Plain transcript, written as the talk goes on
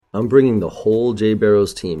I'm bringing the whole Jay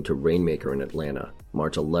Barrows team to Rainmaker in Atlanta,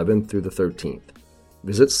 March 11th through the 13th.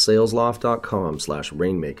 Visit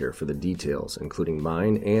salesloft.com/rainmaker for the details, including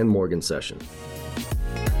mine and Morgan's session.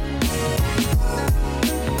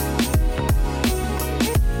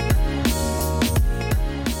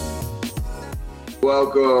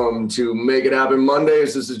 Welcome to Make It Happen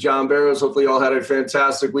Mondays. This is John Barrows. Hopefully you all had a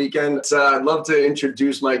fantastic weekend. I'd love to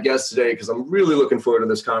introduce my guest today because I'm really looking forward to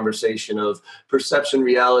this conversation of perception,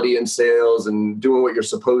 reality, and sales and doing what you're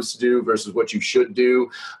supposed to do versus what you should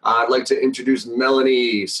do. I'd like to introduce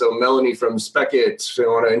Melanie. So Melanie from Speckit. So I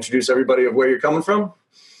want to introduce everybody of where you're coming from.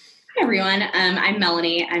 Hi, everyone. I'm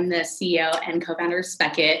Melanie. I'm the CEO and co-founder of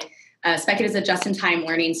Speckit. Speckit is a just-in-time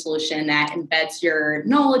learning solution that embeds your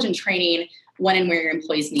knowledge and training when and where your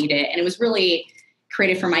employees need it. And it was really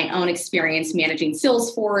created from my own experience managing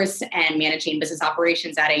Salesforce and managing business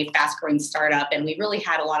operations at a fast-growing startup. And we really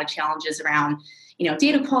had a lot of challenges around,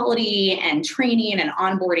 data quality and training and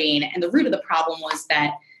onboarding. And the root of the problem was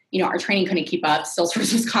that, our training couldn't keep up.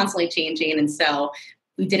 Salesforce was constantly changing. And so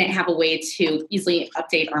we didn't have a way to easily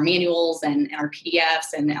update our manuals and our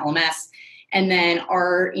PDFs and LMS. And then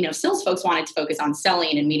our, sales folks wanted to focus on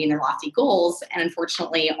selling and meeting their lofty goals. And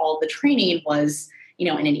unfortunately, all the training was, in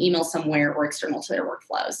an email somewhere or external to their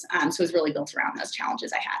workflows. So it was really built around those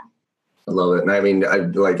challenges I had. I love it. And I mean,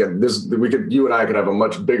 you and I could have a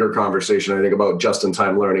much bigger conversation, I think, about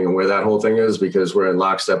just-in-time learning and where that whole thing is, because we're in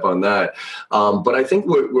lockstep on that. But I think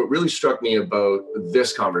what really struck me about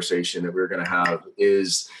this conversation that we're going to have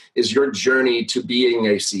is your journey to being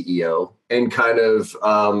a CEO and kind of,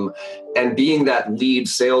 and being that lead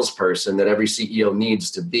salesperson that every CEO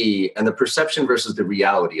needs to be, and the perception versus the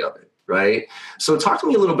reality of it. Right. So talk to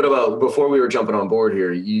me a little bit about, before we were jumping on board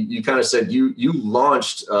here, you kind of said you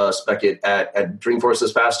launched Speckit at Dreamforce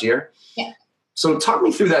this past year. Yeah. So talk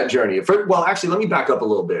me through that journey. Well, actually, let me back up a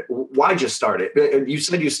little bit. Why just start it? You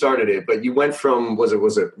said you started it, but you went from, was it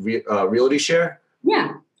Realty Share?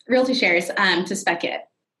 Yeah. Realty Shares to Speckit.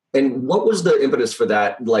 And what was the impetus for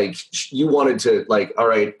that? Like, you wanted to, all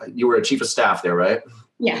right, you were a chief of staff there, right?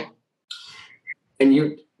 Yeah.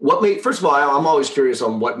 And first of all, I'm always curious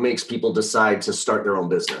on what makes people decide to start their own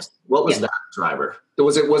business. What was that driver?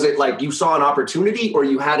 Was it like you saw an opportunity or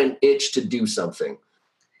you had an itch to do something?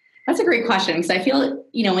 That's a great question, because I feel,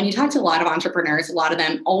 when you talk to a lot of entrepreneurs, a lot of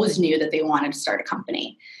them always knew that they wanted to start a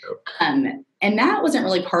company. Yep. And that wasn't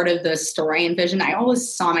really part of the story and vision. I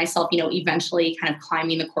always saw myself, eventually kind of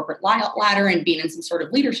climbing the corporate ladder and being in some sort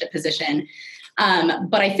of leadership position.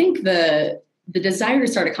 But I think the desire to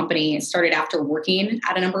start a company started after working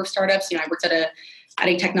at a number of startups. I worked at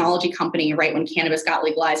a technology company right when cannabis got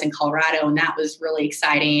legalized in Colorado, and that was really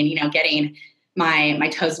exciting, getting my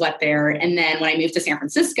toes wet there. And then when I moved to San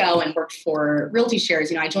Francisco and worked for Realty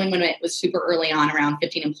Shares, I joined when it was super early on, around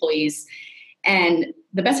 15 employees. And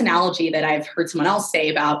the best analogy that I've heard someone else say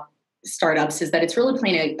about startups is that it's really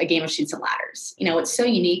playing a game of chutes and ladders. What's so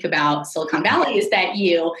unique about Silicon Valley is that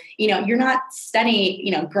you're not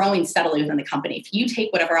growing steadily within the company. If you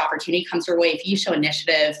take whatever opportunity comes your way, if you show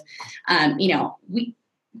initiative,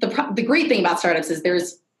 the great thing about startups is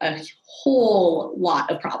there's a whole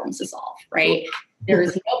lot of problems to solve, right?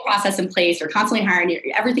 There's no process in place. You're constantly hiring.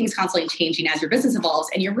 Everything's constantly changing as your business evolves,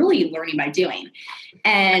 and you're really learning by doing.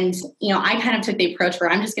 And, I kind of took the approach where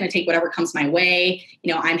I'm just going to take whatever comes my way.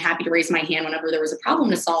 I'm happy to raise my hand whenever there was a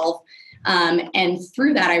problem to solve. And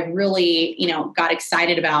through that, I really, got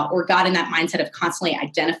excited about, or got in that mindset of constantly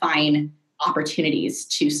identifying opportunities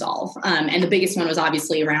to solve. And the biggest one was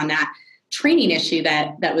obviously around that training issue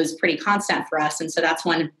that was pretty constant for us. And so that's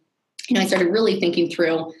when, I started really thinking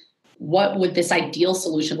through, what would this ideal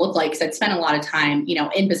solution look like? Because I'd spent a lot of time,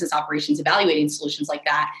 in business operations evaluating solutions like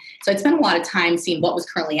that. So I'd spent a lot of time seeing what was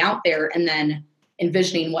currently out there and then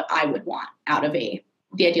envisioning what I would want out of the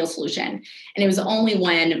ideal solution. And it was only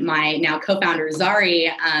when my now co-founder,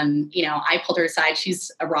 Zari, I pulled her aside.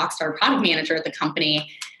 She's a rock star product manager at the company. I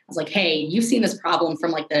was like, hey, you've seen this problem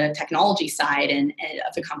from the technology side and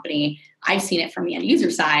of the company. I've seen it from the end user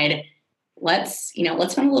side. Let's spend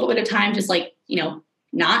a little bit of time just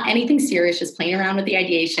not anything serious, just playing around with the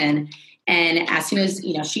ideation. And as soon as,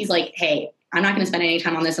 she's like, hey, I'm not going to spend any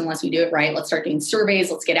time on this unless we do it right. Let's start doing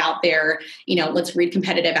surveys. Let's get out there. Let's read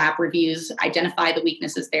competitive app reviews, identify the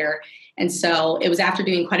weaknesses there. And so it was after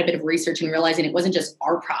doing quite a bit of research and realizing it wasn't just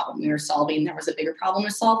our problem we were solving. There was a bigger problem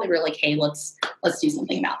to solve. We were like, hey, let's do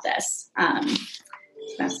something about this.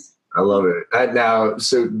 I love it.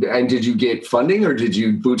 And did you get funding or did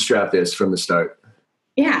you bootstrap this from the start?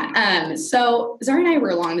 Yeah. So Zara and I were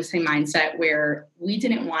along the same mindset where we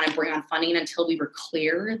didn't want to bring on funding until we were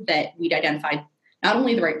clear that we'd identified not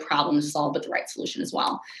only the right problem to solve, but the right solution as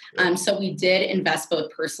well. So we did invest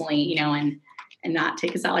both personally, and not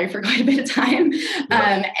take a salary for quite a bit of time.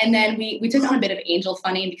 And then we took on a bit of angel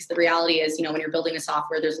funding, because the reality is, when you're building a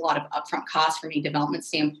software, there's a lot of upfront costs from a development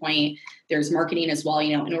standpoint. There's marketing as well.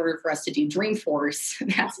 In order for us to do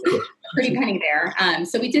Dreamforce, that's a pretty penny there.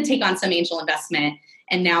 So we did take on some angel investment,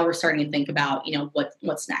 and now we're starting to think about,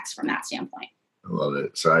 what's next from that standpoint. I love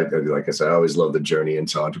it. So like I said, I always love the journey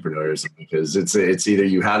into entrepreneurship, because it's either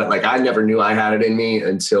you had it, like I never knew I had it in me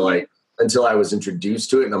until I was introduced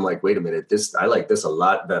to it. And I'm like, wait a minute, I like this a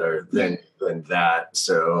lot better than that.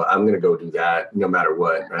 So I'm going to go do that no matter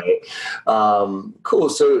what. Right. Cool.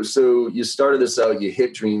 So you started this out, you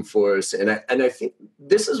hit Dreamforce. And I think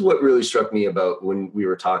this is what really struck me about when we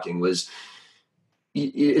were talking was,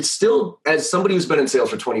 it's still, as somebody who's been in sales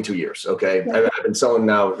for 22 years. Okay. Yeah. I've been selling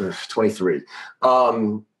now 23.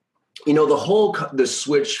 The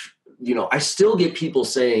switch, I still get people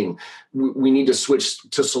saying we need to switch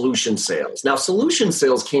to solution sales. Now, solution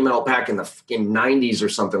sales came out back in the 90s or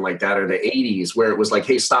something like that, or the 80s, where it was like,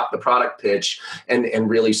 hey, stop the product pitch and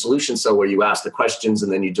really solution sell, where you ask the questions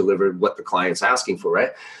and then you deliver what the client's asking for,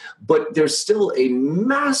 right? But there's still a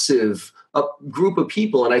massive group of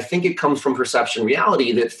people, and I think it comes from perception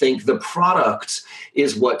reality, that think the product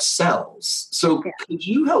is what sells. So could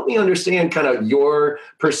you help me understand kind of your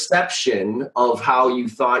perception of how you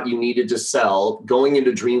thought you needed to sell going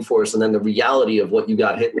into Dreamforce, and then the reality of what you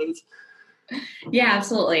got hit with? Yeah,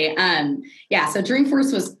 absolutely. So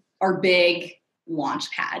Dreamforce was our big launch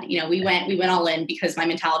pad. We went all in, because my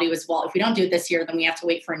mentality was, well, if we don't do it this year, then we have to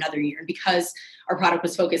wait for another year. And because our product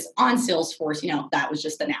was focused on Salesforce, that was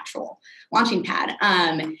just the natural launching pad.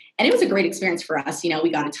 And it was a great experience for us.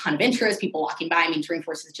 We got a ton of interest, people walking by.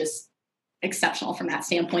 Dreamforce is just exceptional from that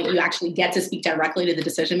standpoint. You actually get to speak directly to the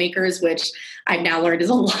decision makers, which I've now learned is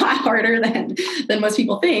a lot harder than most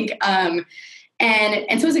people think. And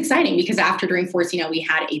so it was exciting, because after Dreamforce, we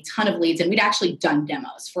had a ton of leads, and we'd actually done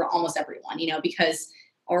demos for almost everyone, because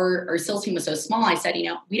our sales team was so small. I said,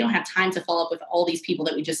 we don't have time to follow up with all these people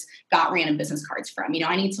that we just got random business cards from.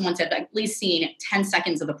 I need someone to have at least seen 10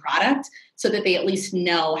 seconds of the product, so that they at least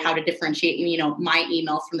know how to differentiate, my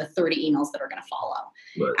email from the 30 emails that are going to follow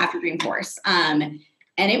after Dreamforce. And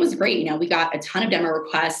it was great. We got a ton of demo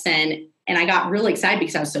requests, and I got really excited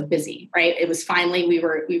because I was so busy, right? It was finally, we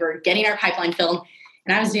were getting our pipeline filled,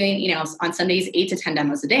 and I was doing, on Sundays, 8 to 10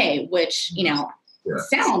 demos a day, which,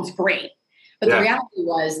 sounds great. But the reality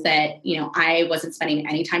was that, I wasn't spending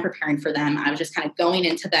any time preparing for them. I was just kind of going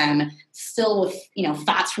into them still with,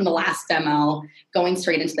 thoughts from the last demo, going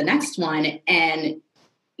straight into the next one. And,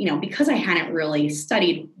 because I hadn't really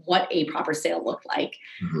studied what a proper sale looked like,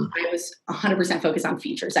 I was 100% focused on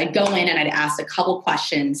features. I'd go in and I'd ask a couple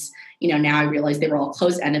questions. Now I realize they were all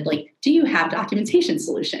closed-ended. Like, do you have documentation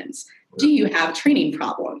solutions? Do you have training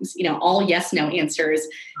problems? All yes, no answers,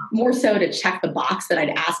 more so to check the box that I'd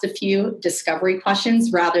asked a few discovery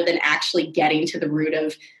questions, rather than actually getting to the root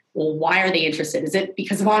of, well, why are they interested? Is it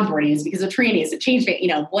because of onboarding? Is it because of training? Is it change?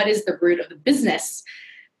 What is the root of the business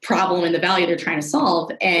problem and the value they're trying to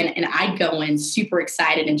solve? And I'd go in super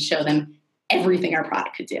excited and show them everything our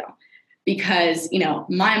product could do. Because,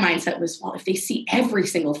 my mindset was, well, if they see every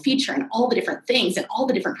single feature and all the different things and all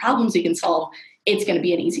the different problems we can solve, it's going to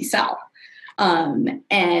be an easy sell. And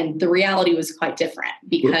the reality was quite different,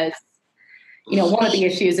 because, one of the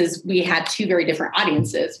issues is we had two very different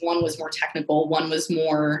audiences. One was more technical, one was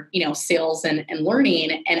more, sales and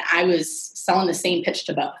learning. And I was selling the same pitch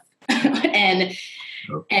to both. and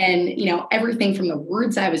everything from the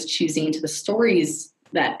words I was choosing to the stories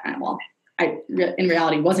that, I in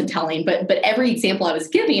reality wasn't telling, but every example I was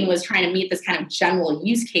giving was trying to meet this kind of general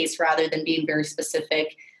use case, rather than being very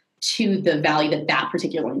specific to the value that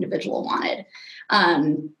particular individual wanted.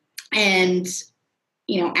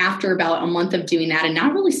 After about a month of doing that and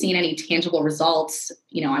not really seeing any tangible results,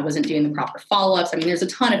 I wasn't doing the proper follow-ups. There's a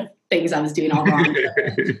ton of things I was doing all wrong.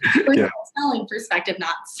 From a selling perspective,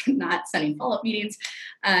 not sending follow-up meetings.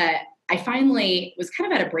 I finally was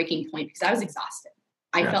kind of at a breaking point, because I was exhausted.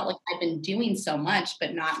 I felt like I'd been doing so much,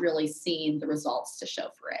 but not really seeing the results to show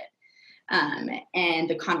for it. And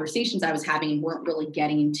the conversations I was having weren't really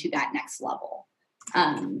getting to that next level.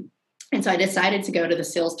 And so I decided to go to the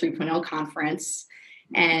Sales 3.0 conference,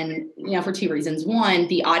 and, for two reasons. One,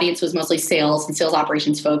 the audience was mostly sales and sales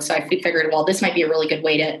operations folks. So I figured, well, this might be a really good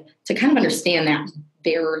way to kind of understand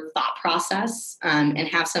their thought process, and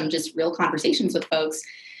have some just real conversations with folks.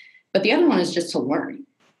 But the other one is just to learn.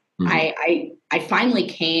 I finally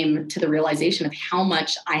came to the realization of how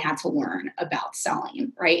much I had to learn about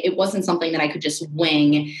selling, right? It wasn't something that I could just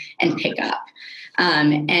wing and pick up.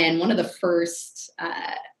 And one of the first,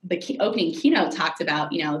 opening keynote talked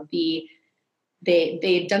about,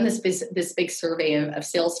 they'd done this big survey of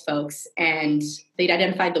sales folks, and they'd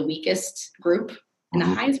identified the weakest group, and the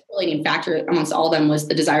highest correlating factor amongst all of them was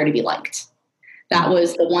the desire to be liked. That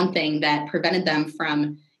was the one thing that prevented them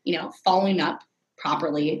from, following up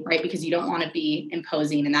properly, right? Because you don't want to be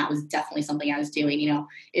imposing. And that was definitely something I was doing.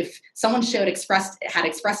 If someone had expressed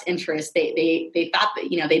interest, they thought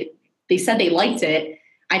that, they said they liked it.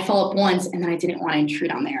 I'd follow up once, and then I didn't want to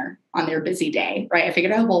intrude on their busy day, right? I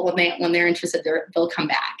figured, when they're interested, they'll come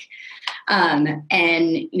back. And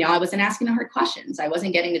I wasn't asking the hard questions. I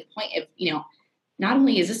wasn't getting to the point of, not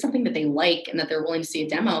only is this something that they like and that they're willing to see a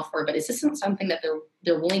demo for, but is this something that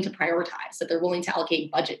they're willing to prioritize, that they're willing to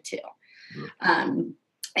allocate budget to? And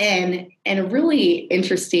a really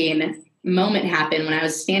interesting moment happened when I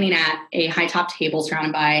was standing at a high top table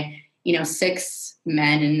surrounded by, 6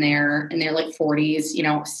 men in their like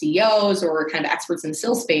 40s, CEOs or kind of experts in the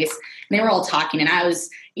sales space. And they were all talking, and I was,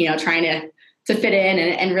 trying to fit in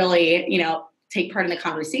and really, take part in the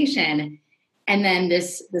conversation. And then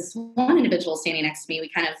this one individual standing next to me, we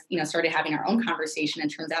kind of, started having our own conversation. And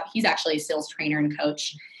turns out he's actually a sales trainer and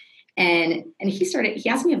coach. And he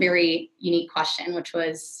asked me a very unique question, which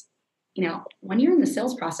was, when you're in the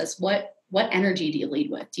sales process, what energy do you lead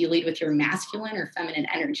with? Do you lead with your masculine or feminine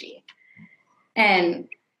energy? And,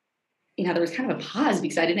 there was kind of a pause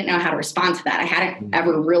because I didn't know how to respond to that. I hadn't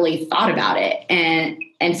ever really thought about it.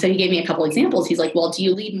 And so he gave me a couple examples. He's like, well, do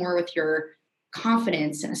you lead more with your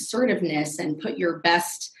confidence and assertiveness and put your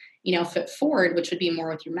best, foot forward, which would be more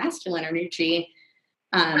with your masculine energy?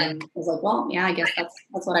 I was like, well, yeah, I guess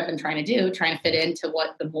that's what I've been trying to do, trying to fit into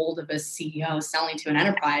what the mold of a CEO selling to an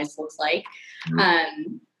enterprise looks like.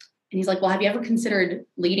 And he's like, well, have you ever considered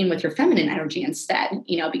leading with your feminine energy instead?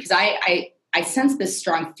 Because I sense this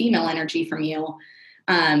strong female energy from you,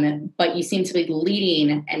 but you seem to be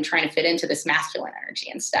leading and trying to fit into this masculine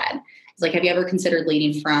energy instead. It's like, have you ever considered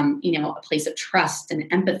leading from, a place of trust and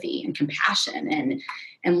empathy and compassion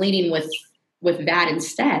and leading with that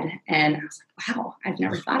instead? And I was like, wow, I've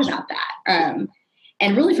never thought about that.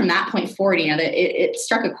 And really from that point forward, it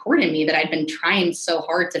struck a chord in me that I'd been trying so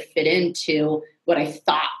hard to fit into what I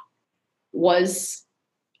thought was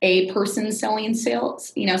a person selling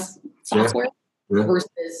sales, software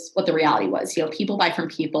versus what the reality was. People buy from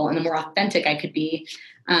people, and the more authentic I could be,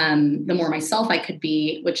 the more myself I could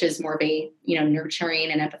be, which is more of a,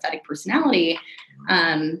 nurturing and empathetic personality,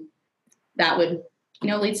 that would,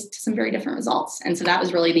 leads to some very different results. And so that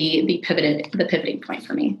was really the pivoting point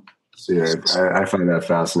for me. So yeah, I find that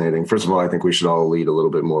fascinating. First of all, I think we should all lead a little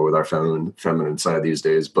bit more with our feminine side these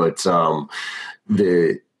days. But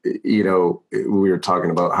we were talking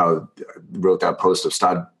about how I wrote that post of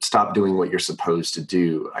stop doing what you're supposed to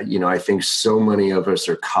do. I think so many of us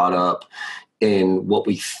are caught up in what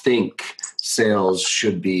we think sales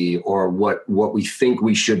should be, or what we think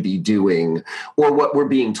we should be doing, or what we're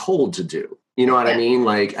being told to do. You know what I mean?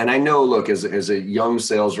 And I know, look, as a young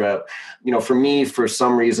sales rep, for me, for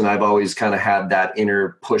some reason, I've always kind of had that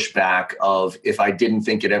inner pushback of, if I didn't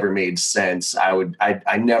think it ever made sense,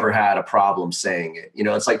 I never had a problem saying it.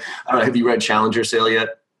 It's like, I don't know, have you read Challenger Sale yet?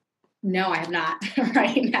 No, I have not.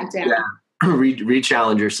 Writing that down. Yeah. Read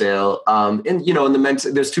Challenger Sale.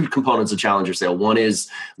 There's 2 components of Challenger Sale. One is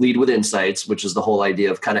lead with insights, which is the whole idea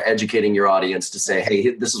of kind of educating your audience to say,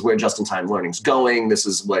 hey, this is where just-in-time learning's going. This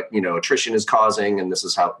is what, attrition is causing, and this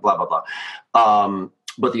is how blah, blah, blah.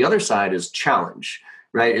 But the other side is challenge,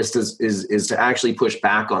 right? Is to actually push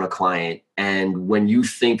back on a client. And when you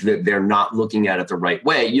think that they're not looking at it the right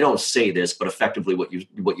way, you don't say this, but effectively what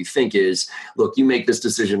you think is, look, you make this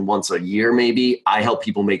decision once a year, maybe. I help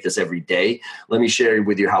people make this every day. Let me share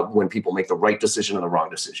with you how, when people make the right decision and the wrong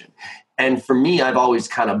decision. And for me, I've always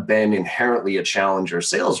kind of been inherently a challenger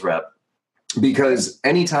sales rep, because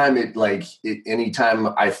anytime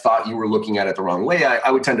I thought you were looking at it the wrong way,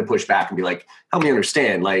 I would tend to push back and be like, help me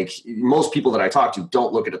understand. Like, most people that I talk to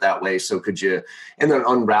don't look at it that way. So could you, and then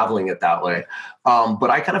unraveling it that way. But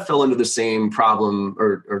I kind of fell into the same problem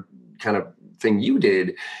or kind of thing you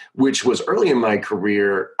did, which was early in my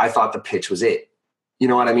career, I thought the pitch was it. You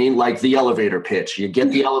know what I mean? Like the elevator pitch. You get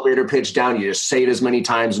the elevator pitch down, you just say it as many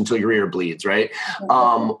times until your ear bleeds, right?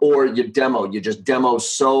 Or you just demo.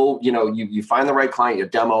 So, you find the right client, you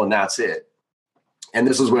demo, and that's it. And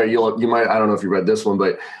this is where you might, I don't know if you read this one,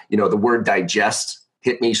 but the word digest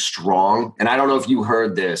hit me strong. And I don't know if you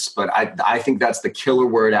heard this, but I think that's the killer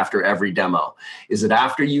word after every demo, is that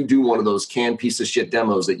after you do one of those canned piece of shit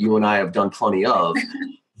demos that you and I have done plenty of,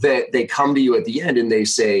 that they come to you at the end and they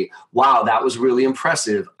say, wow, that was really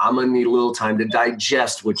impressive. I'm going to need a little time to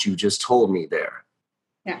digest what you just told me there.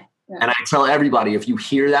 Yeah. And I tell everybody, if you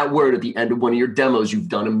hear that word at the end of one of your demos, you've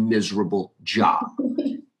done a miserable job.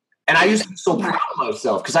 And I used to be so proud of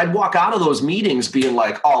myself because I'd walk out of those meetings being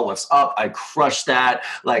like, oh, what's up? I crushed that.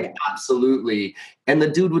 Like, absolutely. And the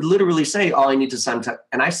dude would literally say, oh, I need to sign.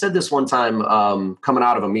 And I said this one time coming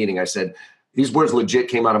out of a meeting. I said, these words legit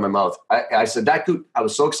came out of my mouth. I said, that dude, I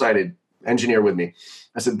was so excited, engineer with me.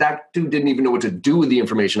 I said, that dude didn't even know what to do with the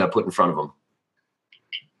information I put in front of him.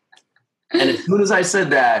 And as soon as I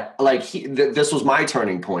said that, like this was my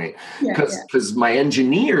turning point because my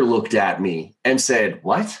engineer looked at me and said,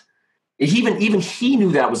 what? Even he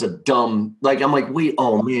knew that was a dumb, like, I'm like, wait,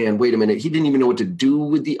 oh man, wait a minute. He didn't even know what to do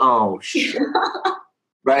with the, oh shit.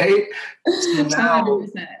 Right? So now,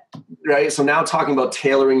 right. So now talking about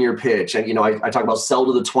tailoring your pitch, and, I talk about sell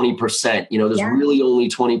to the 20%, there's really only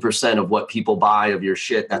 20% of what people buy of your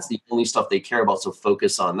shit. That's the only stuff they care about. So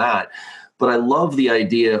focus on that. But I love the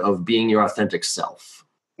idea of being your authentic self.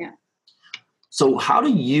 Yeah. So how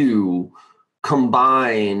do you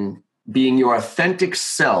combine being your authentic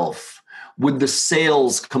self with the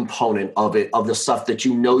sales component of it, of the stuff that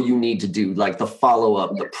you need to do, like the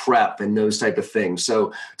follow-up, the prep, and those type of things?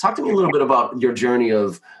 So talk to me a little bit about your journey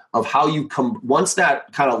of how you come, once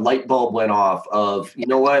that kind of light bulb went off of, you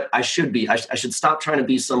know what, I should stop trying to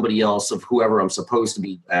be somebody else of whoever I'm supposed to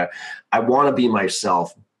be. I want to be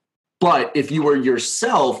myself. But if you were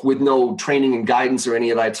yourself with no training and guidance or any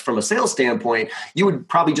of that from a sales standpoint, you would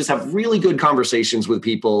probably just have really good conversations with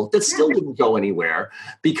people that still wouldn't go anywhere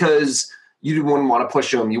because you wouldn't want to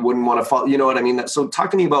push them. You wouldn't want to follow, you know what I mean? So talk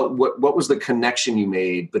to me about what was the connection you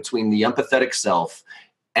made between the empathetic self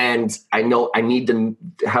and I know I need to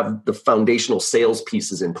have the foundational sales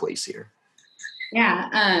pieces in place here.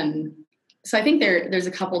 Yeah. So I think there's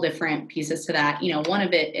a couple different pieces to that. One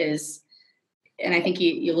of it is, and I think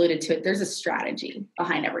you alluded to it, there's a strategy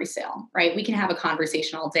behind every sale, right? We can have a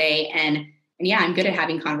conversation all day and yeah, I'm good at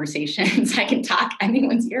having conversations. I can talk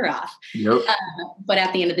anyone's ear off. Yep. But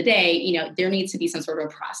at the end of the day, there needs to be some sort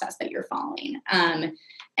of process that you're following.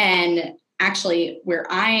 And actually where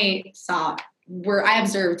I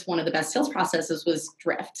observed one of the best sales processes was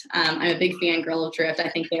Drift. I'm a big fangirl of Drift. I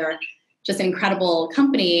think they're just an incredible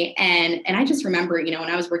company. And I just remember, when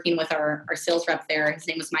I was working with our sales rep there, his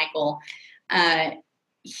name was Michael,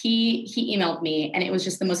 he emailed me and it was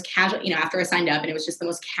just the most casual, after I signed up, and it was just the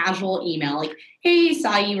most casual email. Like, hey,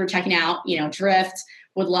 saw you were checking out, Drift,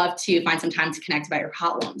 would love to find some time to connect about your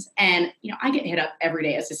problems. And, I get hit up every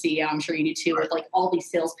day as a CEO. I'm sure you do too, with like all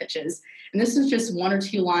these sales pitches. And this is just one or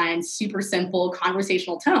two lines, super simple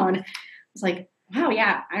conversational tone. It's like, wow,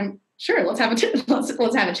 yeah, I'm sure. Let's have a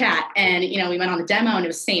chat. And, we went on the demo and it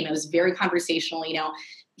was the same. It was very conversational.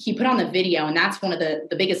 He put on the video, and that's one of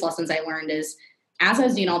the biggest lessons I learned is, as I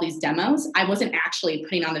was doing all these demos, I wasn't actually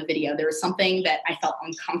putting on the video. There was something that I felt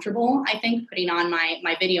uncomfortable, I think, putting on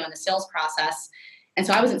my video in the sales process. And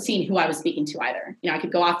so I wasn't seeing who I was speaking to either. I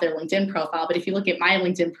could go off their LinkedIn profile, but if you look at my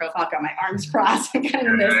LinkedIn profile, I've got my arms crossed, I'm kind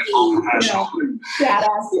of in this,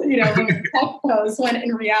 badass, tech pose, when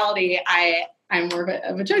in reality, I'm more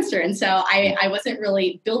of a jokester. And so I wasn't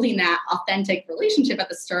really building that authentic relationship at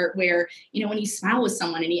the start where, when you smile with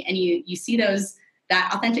someone and you see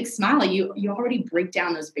that authentic smile, you already break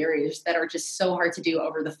down those barriers that are just so hard to do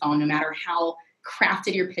over the phone, no matter how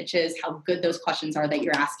crafted your pitch is, how good those questions are that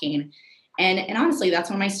you're asking. And honestly, that's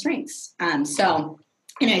one of my strengths. So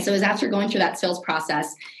it was after going through that sales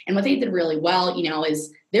process, and what they did really well,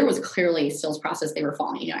 is there was clearly a sales process they were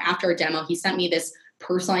following. After a demo, he sent me this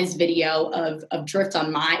personalized video of Drift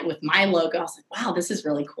with my logo. I was like, wow, this is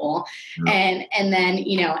really cool. Yeah. And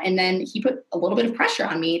then he put a little bit of pressure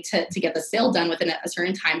on me to get the sale done within a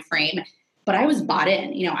certain time frame. But I was bought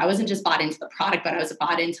in. I wasn't just bought into the product, but I was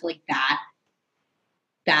bought into like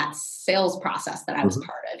that sales process that I was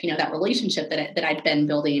part of, that relationship that I'd been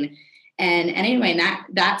building. And anyway,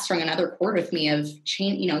 that strung another chord with me of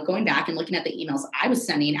going back and looking at the emails I was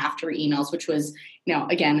sending after emails, which was,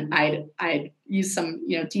 again, I'd use some,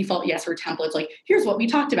 default yes or templates. Like, here's what we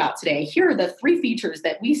talked about today. Here are the 3 features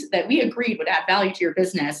that we agreed would add value to your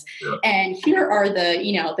business. Yeah. And here are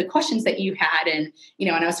the, the questions that you had. And,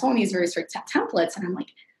 and I was following these very strict templates, and I'm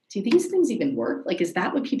like, do these things even work? Like, is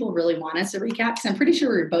that what people really want us to recap? Because I'm pretty sure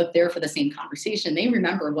we were both there for the same conversation. They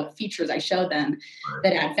remember what features I showed them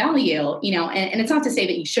that add value, and it's not to say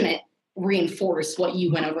that you shouldn't reinforce what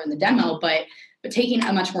you went over in the demo, but but taking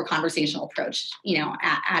a much more conversational approach,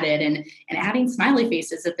 at it and adding smiley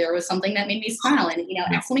faces if there was something that made me smile, and,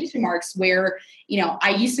 exclamation marks where,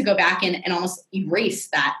 I used to go back and almost erase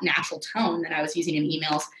that natural tone that I was using in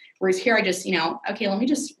emails. Whereas here I just, okay, let me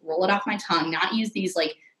just roll it off my tongue, not use these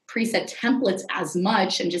like preset templates as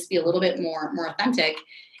much and just be a little bit more authentic.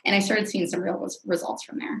 And I started seeing some real results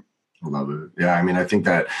from there. I love it. Yeah. I mean, I think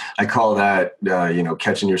that I call that,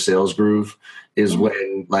 catching your sales groove is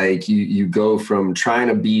when like you go from trying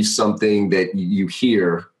to be something that you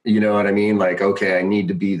hear, you know what I mean? Like, okay, I need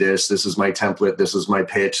to be this. This is my template. This is my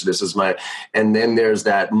pitch. And then there's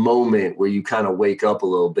that moment where you kind of wake up a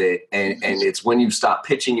little bit, and it's when you stop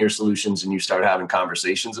pitching your solutions and you start having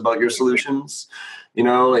conversations about your solutions,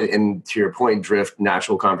 and to your point, Drift,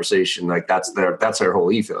 natural conversation, like that's their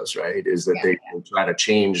whole ethos, right? Is that they try to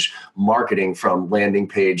change marketing from landing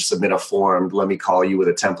page, submit a form, let me call you with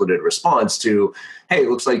a templated response to, hey, it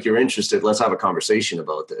looks like you're interested. Let's have a conversation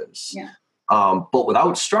about this. Yeah. But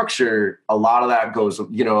without structure, a lot of that goes, a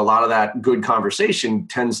lot of that good conversation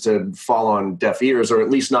tends to fall on deaf ears, or at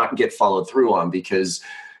least not get followed through on, because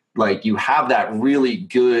like you have that really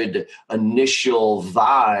good initial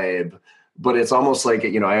vibe, but it's almost like,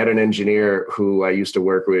 I had an engineer who I used to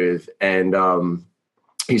work with, and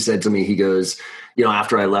he said to me, he goes,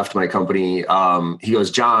 after I left my company, he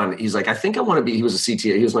goes, John, he's like, I think I want to be, he was a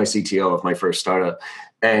CTO. He was my CTO of my first startup.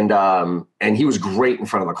 And he was great in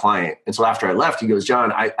front of the client. And so after I left, he goes,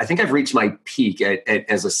 John, I think I've reached my peak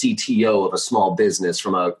as a CTO of a small business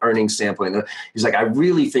from an earnings standpoint. He's like, I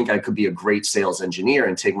really think I could be a great sales engineer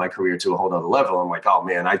and take my career to a whole nother level. I'm like, oh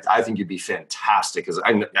man, I think you'd be fantastic,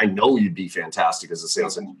 I know you'd be fantastic as a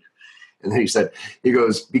sales engineer. And then he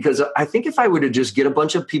goes, because I think if I were to just get a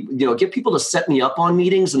bunch of people, get people to set me up on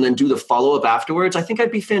meetings and then do the follow-up afterwards, I think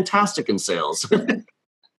I'd be fantastic in sales. And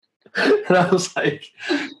I was like,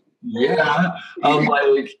 yeah. I'm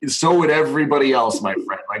like, so would everybody else, my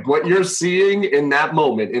friend. Like what you're seeing in that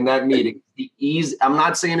moment, in that meeting, I'm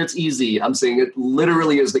not saying it's easy. I'm saying it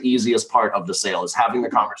literally is the easiest part of the sale, is having the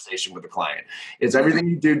conversation with the client. It's everything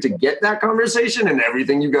you do to get that conversation and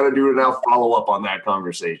everything you got to do to now follow up on that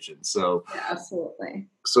conversation. So yeah, absolutely.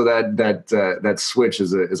 So that switch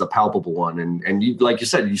is a palpable one. And you, like you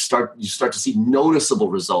said, you start to see noticeable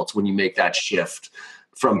results when you make that shift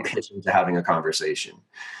from pitching to having a conversation.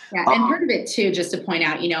 Yeah. And part of it too, just to point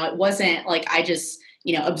out, it wasn't like I just,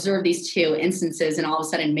 observed these two instances and all of a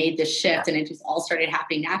sudden made this shift and it just all started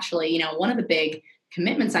happening naturally. One of the big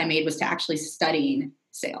commitments I made was to actually studying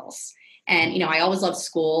sales. And, I always loved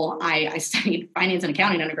school. I studied finance and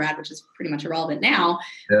accounting undergrad, which is pretty much irrelevant now.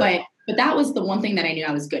 Yeah. But that was the one thing that I knew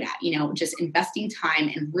I was good at, just investing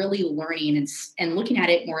time and really learning and looking at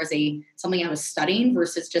it more as something I was studying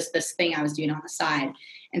versus just this thing I was doing on the side.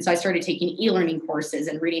 And so I started taking e-learning courses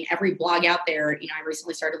and reading every blog out there. I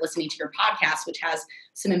recently started listening to your podcast, which has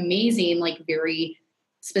some amazing, like very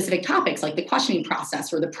specific topics like the questioning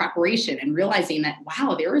process or the preparation, and realizing that,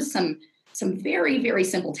 wow, there is some very, very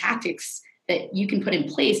simple tactics that you can put in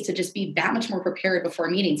place to just be that much more prepared before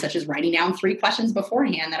a meeting, such as writing down 3 questions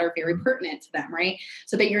beforehand that are very pertinent to them, right?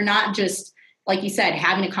 So that you're not just, like you said,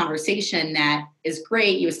 having a conversation that is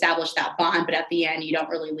great, you establish that bond, but at the end, you don't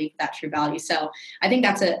really leave that true value. So I think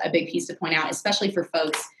that's a big piece to point out, especially for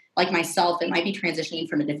folks like myself that might be transitioning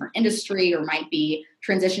from a different industry or might be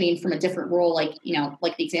transitioning from a different role, like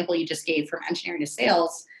the example you just gave from engineering to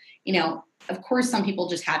sales. Of course, some people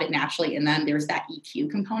just have it naturally in them. There's that EQ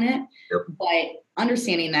component, yep. But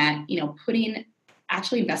understanding that,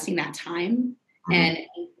 actually investing that time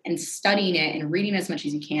and studying it and reading as much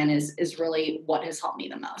as you can is really what has helped me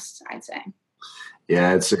the most, I'd say.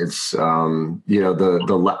 Yeah, it's I'm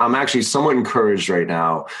actually somewhat encouraged right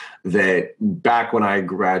now that back when I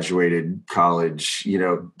graduated college,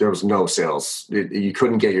 there was no sales. You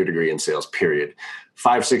couldn't get your degree in sales, period.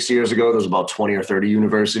 5-6 years ago, there was about 20 or 30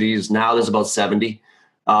 universities. Now there's about 70.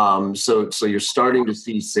 So you're starting to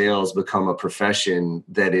see sales become a profession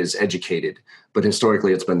that is educated, but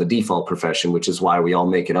historically it's been the default profession, which is why we all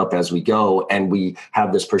make it up as we go. And we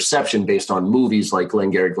have this perception based on movies like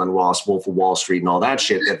Glengarry Glen Ross, Wolf of Wall Street, and all that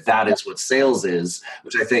shit, that is what sales is,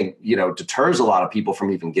 which I think, deters a lot of people from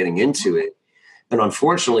even getting into it. And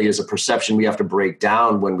unfortunately, is a perception we have to break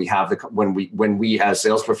down when we as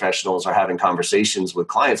sales professionals are having conversations with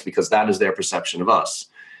clients, because that is their perception of us.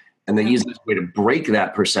 And the easiest way to break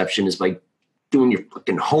that perception is by doing your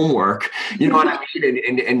fucking homework, you know what I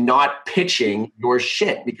mean? And not pitching your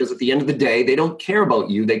shit, because at the end of the day, they don't care about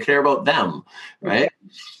you. They care about them, right?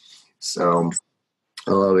 So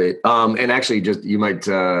I love it. And actually, just you might.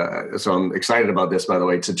 So I'm excited about this, by the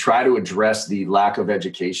way, to try to address the lack of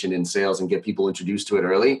education in sales and get people introduced to it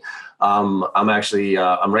early. I'm actually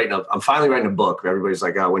I'm finally writing a book. Everybody's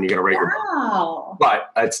like, "Oh, when are you going to write your book?" Wow.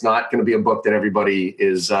 But it's not going to be a book that everybody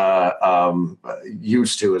is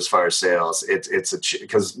used to as far as sales. It's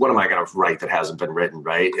because what am I going to write that hasn't been written,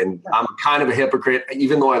 right? And I'm kind of a hypocrite,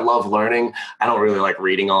 even though I love learning. I don't really like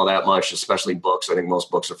reading all that much, especially books. I think most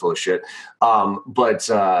books are full of shit. But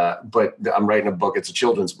I'm writing a book. It's a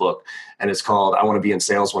children's book, and it's called "I Want to Be in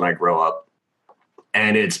Sales When I Grow Up."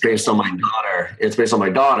 And it's based on my daughter. It's based on my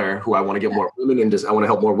daughter, who I want to get more women into. I want to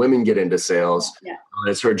help more women get into sales. Yeah.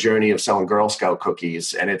 It's her journey of selling Girl Scout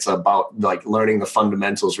cookies, and it's about like learning the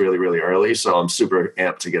fundamentals really, really early. So I'm super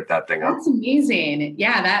amped to get that thing up. That's amazing.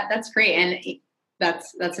 Yeah, that's great, and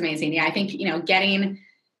that's amazing. Yeah, I think getting,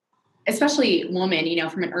 especially women,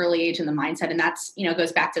 from an early age in the mindset, and that's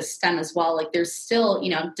goes back to STEM as well. Like there's still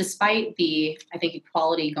despite the I think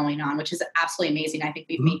equality going on, which is absolutely amazing. I think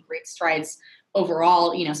we've made great strides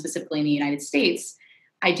overall, specifically in the United States.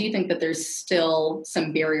 I do think that there's still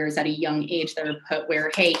some barriers at a young age that are put where,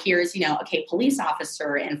 hey, here's, okay, police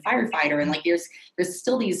officer and firefighter. And like, there's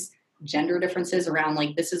still these gender differences around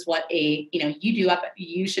like, this is what you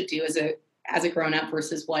should do as a grown up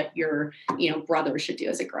versus what your, brother should do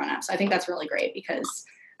as a grown up. So I think that's really great because,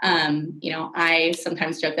 I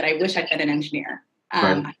sometimes joke that I wish I'd been an engineer.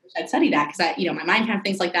 Right. I wish I'd studied that because my mind kind of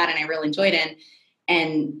things like that. And I really enjoyed it.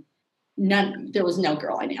 And there was no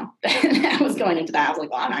girl I knew that was going into that. I was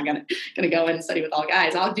like, well, I'm not gonna go in and study with all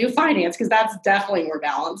guys. I'll do finance because that's definitely more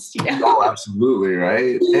balanced. Oh, absolutely,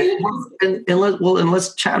 right. And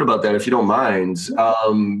let's chat about that if you don't mind,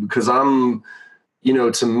 because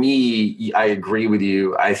to me, I agree with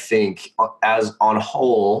you. I think as on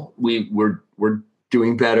whole, we're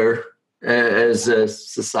doing better as a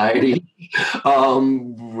society.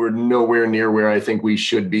 We're nowhere near where I think we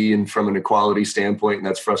should be, and from an equality standpoint, and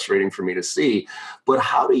that's frustrating for me to see. But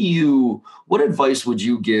what advice would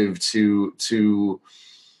you give to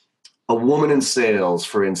a woman in sales,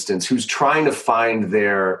 for instance, who's trying to find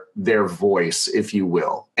their voice, if you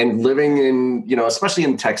will, and living in, especially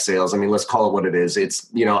in tech sales? I mean, let's call it what it is.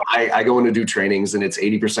 It's, I go in to do trainings and it's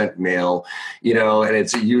 80% male, and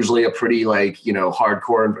it's usually a pretty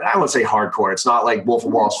hardcore. I wouldn't say hardcore. It's not like Wolf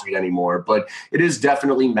of Wall Street anymore, but it is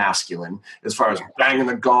definitely masculine as far as banging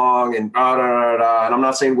the gong and da, da, da, da. And I'm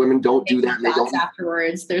not saying women don't do that. They don't.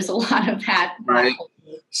 Afterwards, there's a lot of that. Right.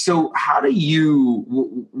 So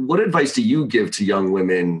what advice do you give to young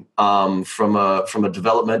women from a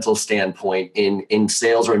developmental standpoint in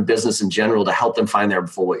sales or in business in general to help them find their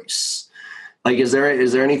voice? Like, is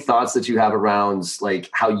there any thoughts that you have around like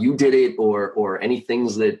how you did it or any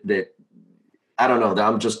things that I don't know, that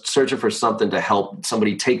I'm just searching for something to help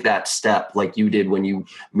somebody take that step like you did when you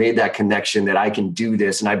made that connection that I can do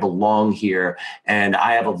this and I belong here and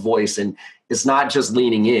I have a voice. And it's not just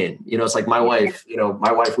leaning in, it's like my wife,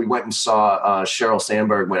 we went and saw Sheryl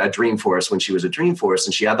Sandberg at Dreamforce when she was at Dreamforce,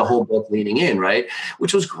 and she had the whole book Leaning In, right?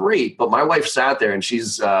 Which was great. But my wife sat there and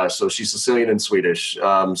she's Sicilian and Swedish.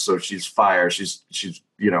 So she's fire. She's,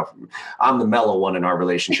 I'm the mellow one in our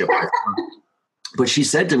relationship. But she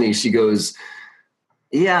said to me, she goes,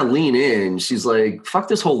 yeah, lean in. She's like, fuck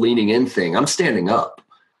this whole leaning in thing. I'm standing up.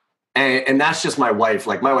 And that's just my wife.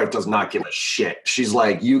 Like, my wife does not give a shit. She's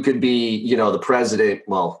like, you could be, the president.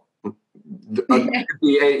 Well,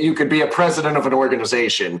 you could be a president of an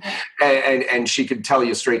organization and she could tell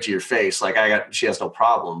you straight to your face, like, she has no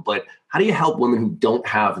problem. But how do you help women who don't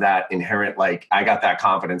have that inherent, like, I got that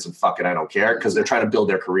confidence and fuck it, I don't care, because they're trying to build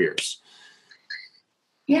their careers?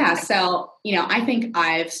 Yeah. So, I think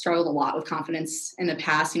I've struggled a lot with confidence in the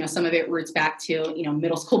past. Some of it roots back to,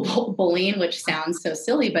 middle school bullying, which sounds so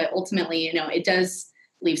silly, but ultimately, it does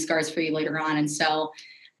leave scars for you later on. And so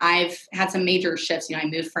I've had some major shifts. I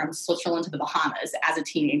moved from Switzerland to the Bahamas as a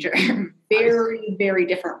teenager, very, very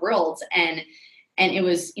different worlds. And it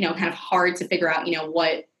was, kind of hard to figure out,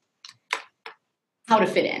 how to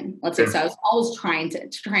fit in, let's say. So I was always trying to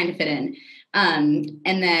fit in. And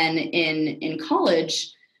then in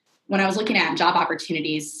college, when I was looking at job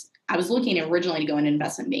opportunities, I was looking originally to go into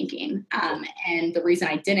investment banking. And the reason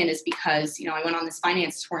I didn't is because, I went on this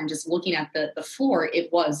finance tour and just looking at the floor, it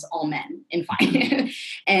was all men in finance.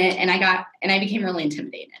 and I became really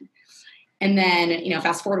intimidated. And then,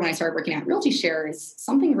 fast forward when I started working at Realty Shares,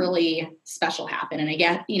 something really special happened. And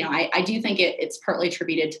I do think it's partly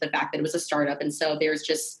attributed to the fact that it was a startup. And so there's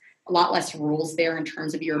just a lot less rules there in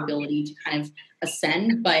terms of your ability to kind of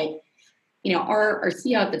ascend. But our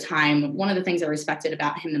CEO at the time, one of the things I respected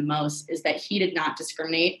about him the most is that he did not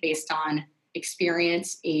discriminate based on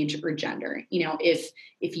experience, age, or gender. If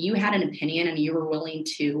you had an opinion and you were willing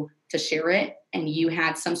to share it, and you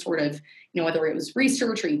had some sort of, whether it was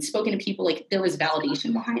research or you'd spoken to people, like there was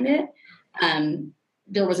validation behind it,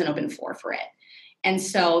 there was an open floor for it. And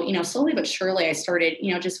so, slowly but surely I started,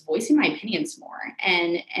 just voicing my opinions more,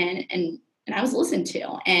 and I was listened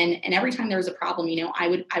to. And every time there was a problem, I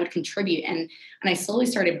would contribute. And I slowly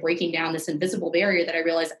started breaking down this invisible barrier that I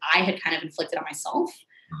realized I had kind of inflicted on myself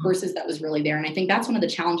versus that was really there. And I think that's one of the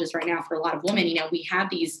challenges right now for a lot of women. We have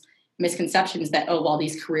these misconceptions that, oh, well,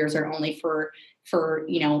 these careers are only for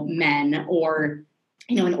men, or,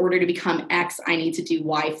 in order to become X, I need to do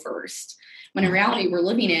Y first. When in reality, we're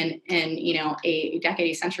living in a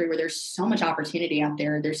decade, a century where there's so much opportunity out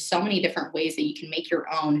there. There's so many different ways that you can make your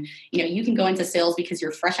own. You can go into sales because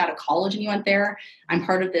you're fresh out of college and you went there. I'm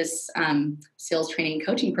part of this sales training and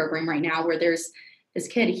coaching program right now where there's this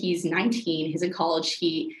kid, he's 19, he's in college,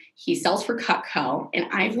 he sells for Cutco. And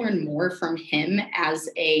I've learned more from him as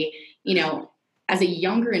a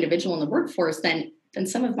younger individual in the workforce than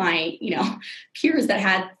some of my, peers that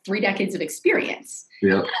had 3 decades of experience.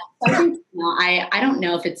 Yeah. So I think, I don't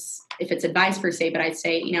know if it's advice per se, but I'd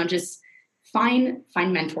say, just find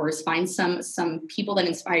mentors, find some people that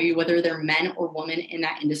inspire you, whether they're men or women in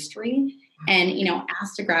that industry, and,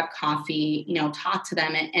 ask to grab coffee, talk to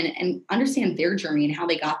them and understand their journey and how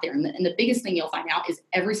they got there. And the biggest thing you'll find out is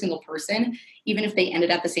every single person, even if they ended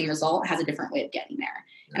at the same result, has a different way of getting there.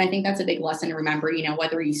 And I think that's a big lesson to remember,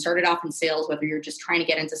 whether you started off in sales, whether you're just trying to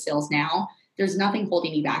get into sales now, there's nothing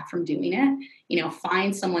holding you back from doing it.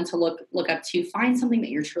 Find someone to look up to, find something that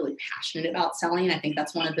you're truly passionate about selling. I think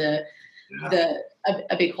that's one of a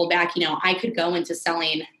big holdback. I could go into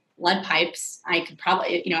selling lead pipes. I could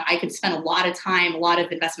probably, I could spend a lot of time, a lot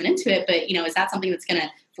of investment into it, but, is that something that's going to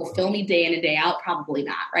fulfill me day in and day out? Probably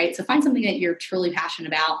not. Right. So find something that you're truly passionate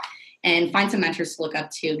about and find some mentors to look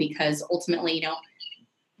up to, because ultimately,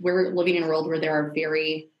 we're living in a world where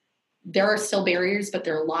there are still barriers, but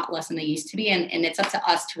they're a lot less than they used to be. And it's up to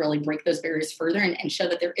us to really break those barriers further and show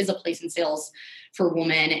that there is a place in sales for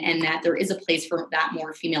women, and that there is a place for that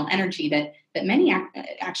more female energy that many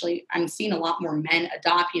actually, I'm seeing a lot more men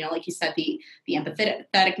adopt, like you said, the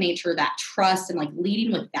empathetic nature, that trust, and like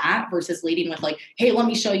leading with that versus leading with like, hey, let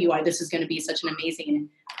me show you why this is going to be such an amazing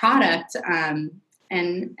product.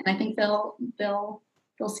 And I think they'll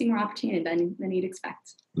see more opportunity than you'd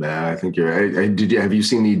expect. Nah, I think you're right. Have you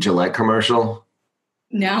seen the Gillette commercial?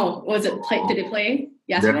 No. Did it play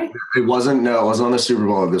yesterday? It wasn't on the Super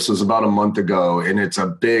Bowl. This was about a month ago, and it's a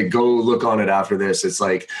big, go look on it after this. It's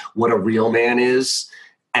like what a real man is.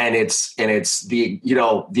 And it's the,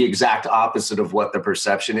 the exact opposite of what the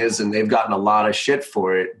perception is. And they've gotten a lot of shit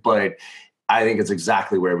for it, but I think it's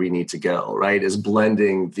exactly where we need to go, right? Is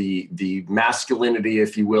blending the masculinity,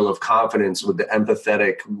 if you will, of confidence with the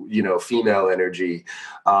empathetic, female energy,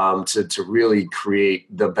 to really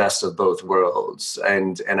create the best of both worlds.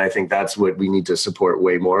 And I think that's what we need to support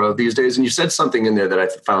way more of these days. And you said something in there that I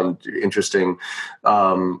found interesting,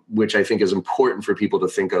 which I think is important for people to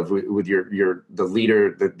think of with the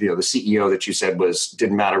leader, the CEO that you said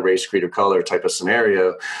didn't matter race, creed, or color type of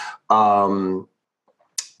scenario.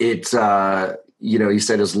 He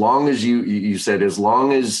said, as long as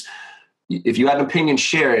if you had an opinion,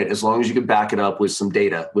 share it, as long as you could back it up with some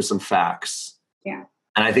data, with some facts. Yeah.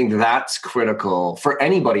 And I think that's critical for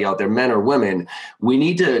anybody out there, men or women. We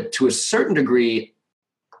need to a certain degree,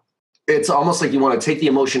 it's almost like you want to take the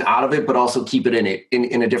emotion out of it, but also keep it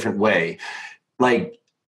in a different way. Like,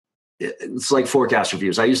 it's like forecast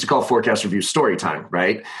reviews. I used to call forecast reviews story time,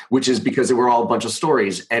 right? Which is because they were all a bunch of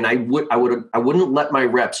stories. And I wouldn't let my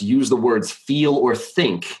reps use the words feel or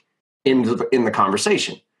think in the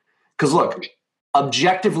conversation. Because look,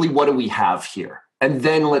 objectively, what do we have here? And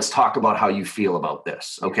then let's talk about how you feel about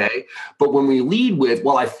this, okay? But when we lead with,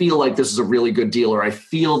 well, I feel like this is a really good deal, or I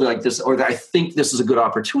feel like this, or I think this is a good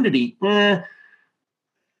opportunity,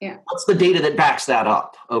 yeah. What's the data that backs that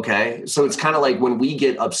up? Okay. So it's kind of like when we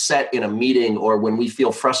get upset in a meeting or when we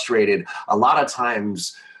feel frustrated, a lot of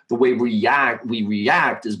times the way we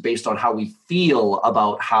react is based on how we feel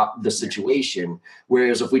about the situation.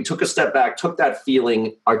 Whereas if we took a step back, took that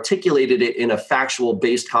feeling, articulated it in a factual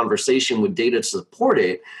based conversation with data to support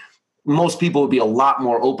it, most people would be a lot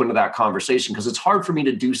more open to that conversation, because it's hard for me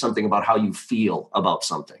to do something about how you feel about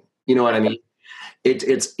something. You know what I mean?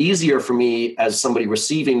 It's easier for me as somebody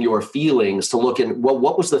receiving your feelings to look in, well,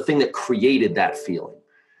 what was the thing that created that feeling,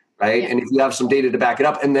 right? Yeah. And if you have some data to back it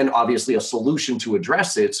up, and then obviously a solution to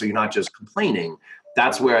address it, so you're not just complaining,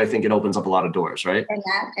 that's where I think it opens up a lot of doors, right?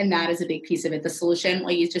 And that is a big piece of it. The solution,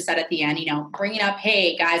 like you just said at the end, bringing up,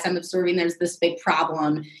 hey guys, I'm observing there's this big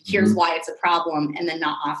problem. Here's why it's a problem. And then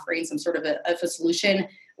not offering some sort of a solution,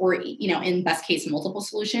 or, in best case, multiple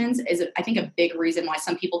solutions is, I think, a big reason why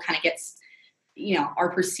some people kind of are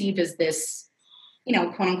perceived as this,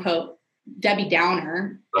 quote unquote, Debbie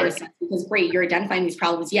Downer, in a sense, because great, you're identifying these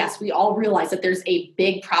problems. Yes, we all realize that there's a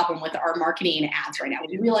big problem with our marketing ads right now.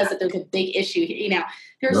 We realize that there's a big issue.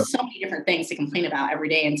 There's so many different things to complain about every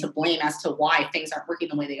day and to blame as to why things aren't working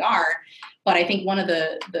the way they are. But I think one of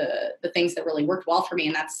the things that really worked well for me,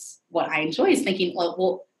 and that's what I enjoy, is thinking,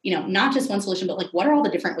 well, not just one solution, but like, what are all the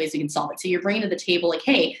different ways we can solve it? So you're bringing to the table, like,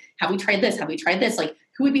 hey, have we tried this? Have we tried this? Like,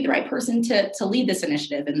 who would be the right person to lead this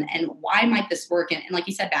initiative? And why might this work? And like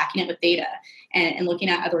you said, backing it with data and looking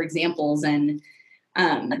at other examples. And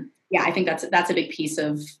I think that's a big piece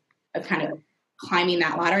of kind of climbing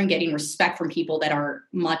that ladder and getting respect from people that are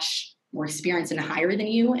much more experienced and higher than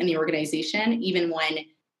you in the organization, even when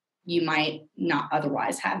you might not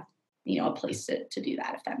otherwise have, a place to do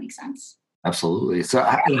that, if that makes sense. Absolutely. So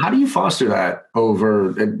how do you foster that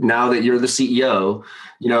over, now that you're the CEO,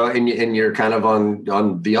 and you're kind of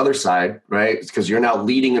on the other side, right? Because you're now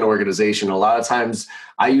leading an organization. A lot of times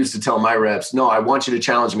I used to tell my reps, no, I want you to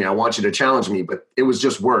challenge me. I want you to challenge me. But it was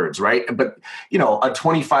just words, right? But, a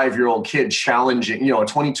 25-year-old kid challenging, a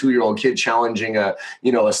 22-year-old kid challenging a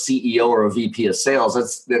CEO or a VP of sales,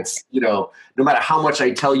 that's no matter how much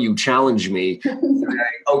I tell you, challenge me.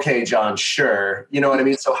 Okay, John, sure. You know what I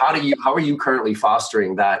mean? So how are you currently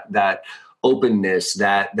fostering that openness,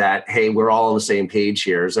 that, hey, we're all on the same page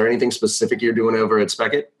here? Is there anything specific you're doing over at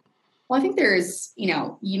Speckit? Well, I think there's, you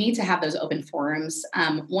need to have those open forums.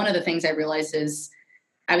 One of the things I realized is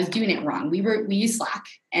I was doing it wrong. We use Slack,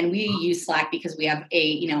 and we use Slack because we have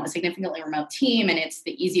a significantly remote team, and it's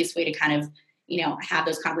the easiest way to kind of, have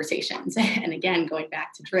those conversations. And again, going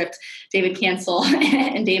back to Drift, David Cancel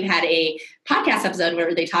and Dave had a podcast episode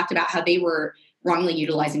where they talked about how they were wrongly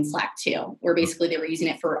utilizing Slack too, where basically they were using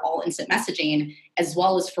it for all instant messaging as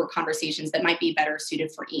well as for conversations that might be better suited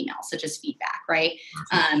for email, such as feedback, right?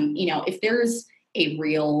 If there's a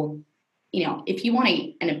real, if you want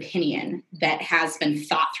an opinion that has been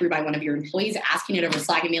thought through by one of your employees, asking it over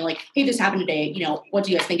Slack and being like, hey, this happened today, what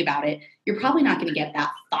do you guys think about it? You're probably not going to get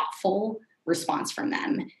that thoughtful response from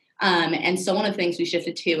them. And so one of the things we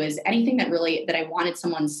shifted to is anything that I wanted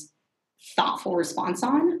someone's thoughtful response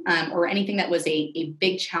on, or anything that was a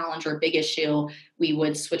big challenge or a big issue, we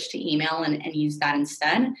would switch to email and use that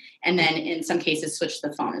instead. And then in some cases, switch to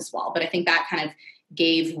the phone as well. But I think that kind of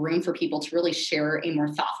gave room for people to really share a more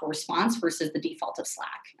thoughtful response versus the default of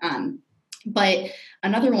Slack. But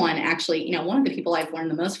another one, actually, one of the people I've learned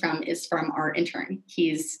the most from is from our intern.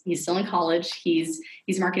 He's still in college. He's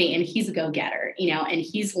marketing, and he's a go-getter, and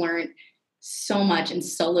he's learned so much in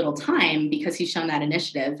so little time because he's shown that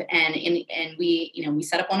initiative. And we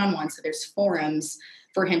set up one-on-one. So there's forums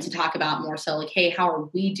for him to talk about more so like, hey, how are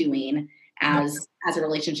we doing as a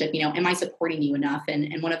relationship? Am I supporting you enough?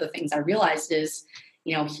 And one of the things I realized is,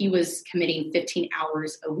 he was committing 15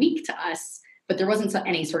 hours a week to us, but there wasn't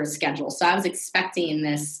any sort of schedule. So I was expecting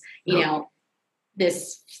this,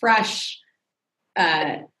 this fresh,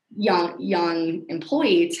 young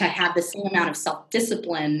employee to have the same amount of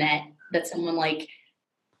self-discipline that someone like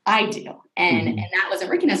I do. And that wasn't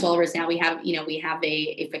working as well. Whereas now we have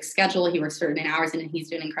a fixed schedule. He works certain hours and he's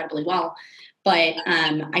doing incredibly well. But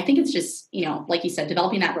I think it's just, like you said,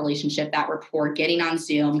 developing that relationship, that rapport, getting on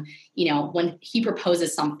Zoom. When he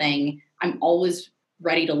proposes something, I'm always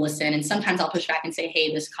ready to listen. And sometimes I'll push back and say,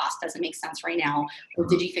 hey, this cost doesn't make sense right now. Or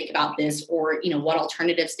did you think about this? Or, what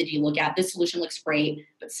alternatives did you look at? This solution looks great,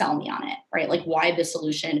 but sell me on it, right? Like, why this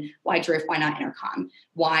solution? Why Drift? Why not Intercom?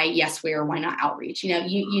 Why Yesware? Why not Outreach? You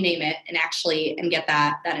name it, and get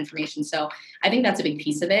that information. So I think that's a big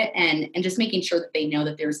piece of it. And just making sure that they know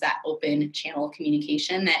that there's that open channel of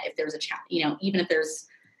communication, that if there's a chat, even if there's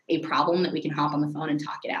a problem, that we can hop on the phone and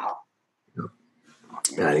talk it out.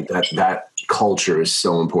 And I think that culture is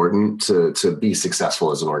so important to be successful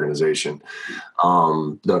as an organization.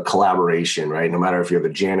 The collaboration, right? No matter if you're the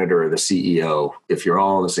janitor or the CEO, if you're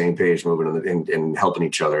all on the same page, moving and helping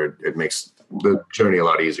each other, it makes the journey a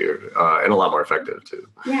lot easier and a lot more effective too.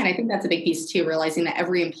 Yeah, and I think that's a big piece too, realizing that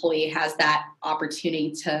every employee has that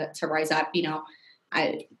opportunity to rise up.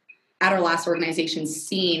 At our last organization,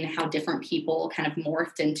 seeing how different people kind of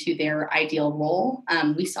morphed into their ideal role,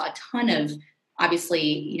 we saw a ton of,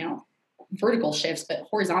 obviously, vertical shifts, but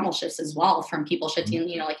horizontal shifts as well, from people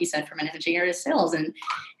shifting, like you said, from an engineer to sales. And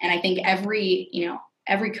I think every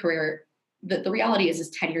career the reality is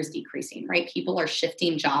tenure is decreasing, right? People are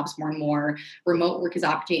shifting jobs more and more. Remote work is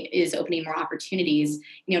opening more opportunities.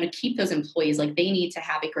 To keep those employees, like they need to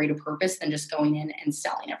have a greater purpose than just going in and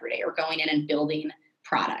selling every day or going in and building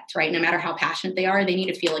product, right? No matter how passionate they are, they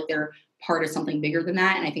need to feel like they're part of something bigger than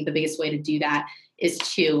that. And I think the biggest way to do that is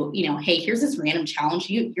to, hey, here's this random challenge.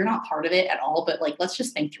 You're not part of it at all, but like, let's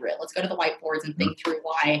just think through it. Let's go to the whiteboards and think through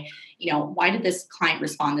why did this client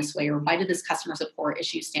respond this way? Or why did this customer support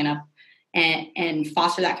issue stand up? And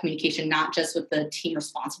foster that communication, not just with the team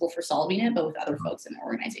responsible for solving it, but with other folks in the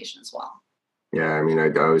organization as well. Yeah, I mean, I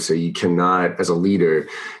always say you cannot, as a leader,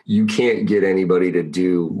 you can't get anybody to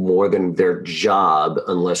do more than their job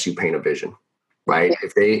unless you paint a vision, right?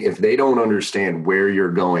 If they don't understand where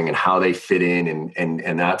you're going and how they fit in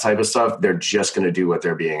and that type of stuff, they're just going to do what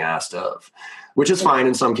they're being asked of, which is fine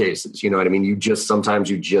in some cases. You know what I mean? Sometimes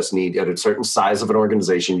you just need, at a certain size of an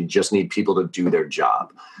organization, you just need people to do their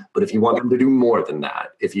job. But if you want them to do more than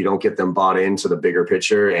that, if you don't get them bought into the bigger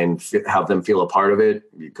picture and have them feel a part of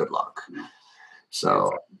it, good luck.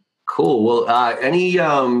 So cool.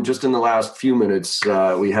 Well, just in the last few minutes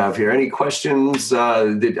we have here, any questions? I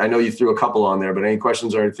know you threw a couple on there, but any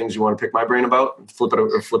questions or things you want to pick my brain about? Flip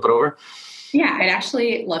it over. Yeah, I'd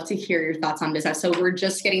actually love to hear your thoughts on business. So we're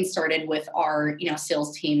just getting started with our,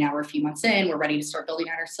 sales team. Now we're a few months in. We're ready to start building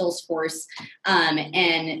out our sales force.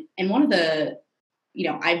 And one of the,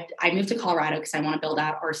 I moved to Colorado because I want to build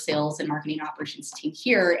out our sales and marketing operations team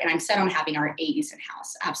here. And I'm set on having our AEs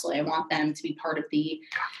in-house. Absolutely. I want them to be part of the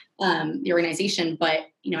organization. But,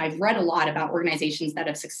 I've read a lot about organizations that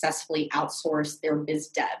have successfully outsourced their biz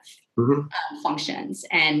dev functions.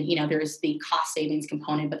 And, there's the cost savings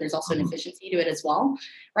component, but there's also an efficiency to it as well,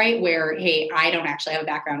 right? Where, hey, I don't actually have a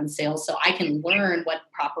background in sales, so I can learn what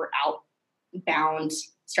proper outbound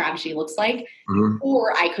strategy looks like,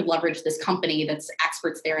 or I could leverage this company that's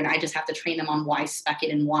experts there and I just have to train them on why spec it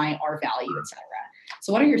and why our value, et cetera.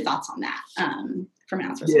 So what are your thoughts on that from an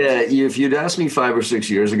outsourcing? Yeah, if you'd asked me 5 or 6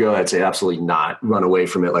 years ago, I'd say absolutely not. Run away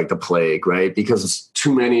from it like the plague, right? Because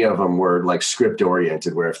too many of them were like script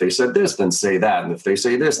oriented, where if they said this, then say that. And if they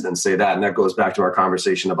say this, then say that. And that goes back to our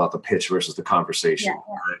conversation about the pitch versus the conversation.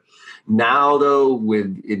 Yeah. Right? Now, though,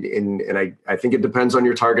 I think it depends on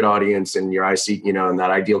your target audience and your IC, and that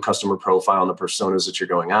ideal customer profile and the personas that you're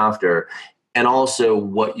going after. And also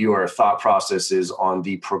what your thought process is on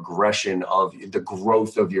the progression of the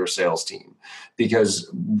growth of your sales team. Because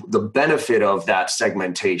the benefit of that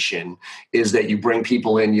segmentation is that you bring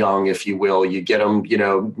people in young, if you will, you get them,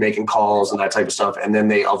 making calls and that type of stuff. And then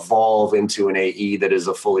they evolve into an AE that is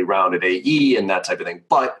a fully rounded AE and that type of thing.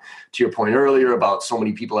 But to your point earlier about so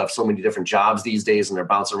many people have so many different jobs these days and they're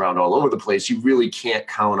bouncing around all over the place, you really can't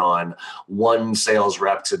count on one sales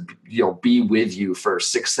rep to, be with you for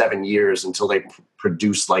 6-7 years until they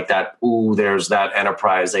produce like that. Ooh, there's that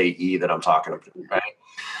enterprise AE that I'm talking about, right?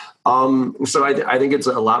 So I think it's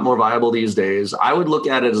a lot more viable these days. I would look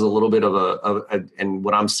at it as a little bit of and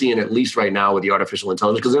what I'm seeing at least right now with the artificial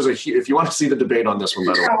intelligence, because if you want to see the debate on this one,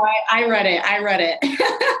 by the way. Oh, I read it.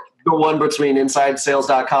 The one between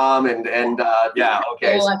InsideSales.com and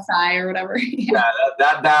OLXI or whatever. Yeah,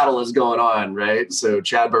 that battle is going on, right? So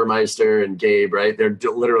Chad Burmeister and Gabe, right? They're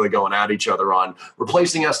literally going at each other on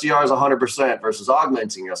replacing SDRs 100% versus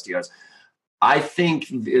augmenting SDRs. I think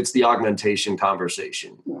it's the augmentation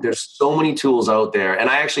conversation. There's so many tools out there.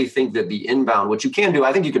 And I actually think that the inbound, what you can do,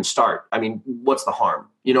 I think you can start. I mean, what's the harm?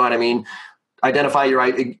 You know what I mean? Identify your,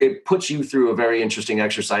 it puts you through a very interesting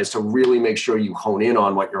exercise to really make sure you hone in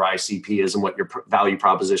on what your ICP is and what your value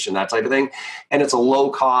proposition, that type of thing. And it's a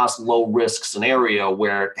low cost, low risk scenario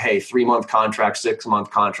where, hey, 3-month contract,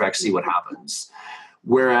 6-month contract, see what happens.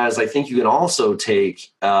 Whereas I think you can also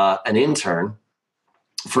take an intern,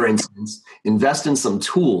 for instance, invest in some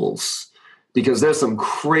tools, because there's some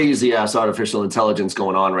crazy ass artificial intelligence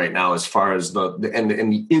going on right now as far as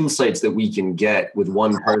the insights that we can get with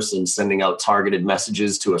one person sending out targeted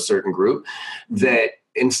messages to a certain group, that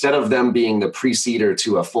instead of them being the preceder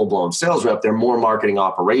to a full-blown sales rep, they're more marketing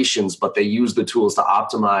operations, but they use the tools to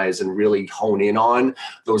optimize and really hone in on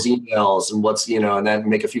those emails and and then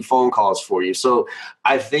make a few phone calls for you. So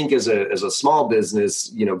I think as a small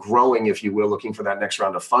business, growing, if you will, looking for that next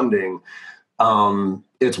round of funding,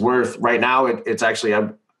 it's worth right now. It's actually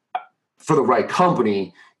for the right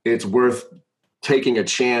company, it's worth taking a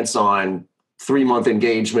chance on 3-month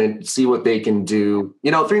engagement, see what they can do.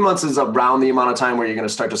 3 months is around the amount of time where you're going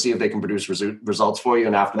to start to see if they can produce results for you.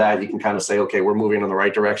 And after that, you can kind of say, okay, we're moving in the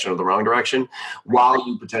right direction or the wrong direction, while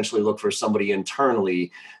you potentially look for somebody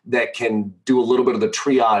internally that can do a little bit of the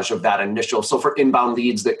triage of that initial. So for inbound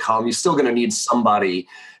leads that come, you're still going to need somebody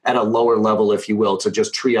at a lower level, if you will, to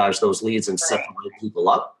just triage those leads and set the right people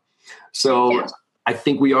up. So yeah. I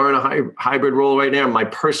think we are in a hybrid role right now. My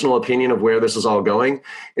personal opinion of where this is all going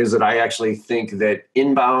is that I actually think that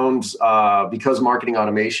inbound, because marketing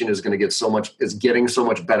automation is going to getting so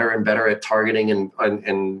much better and better at targeting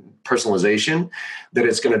and personalization, that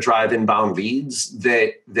it's going to drive inbound leads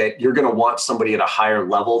that you're going to want somebody at a higher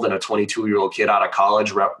level than a 22-year-old kid out of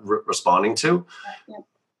college responding to. Yeah.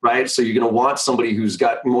 Right. So you're going to want somebody who's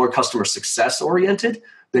got more customer success oriented,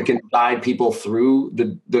 that can guide people through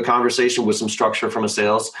the conversation with some structure from a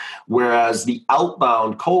sales. Whereas the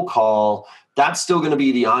outbound cold call, that's still going to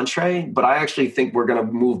be the entree, but I actually think we're going to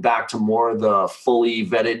move back to more of the fully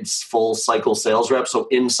vetted, full cycle sales rep. So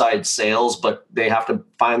inside sales, but they have to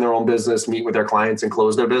find their own business, meet with their clients and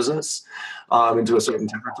close their business into a certain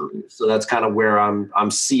territory. So that's kind of where I'm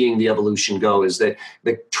seeing the evolution go, is that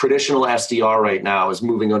the traditional SDR right now is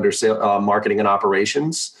moving under marketing and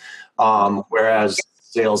operations, whereas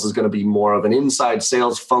sales is going to be more of an inside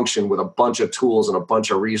sales function with a bunch of tools and a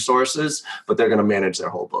bunch of resources, but they're going to manage their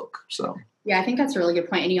whole book. So yeah, I think that's a really good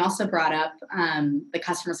point. And you also brought up the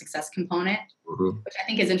customer success component, which I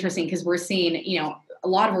think is interesting, because we're seeing, a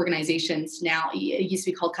lot of organizations now, it used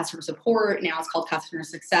to be called customer support. Now it's called customer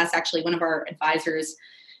success. Actually, one of our advisors,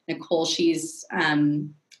 Nicole, she's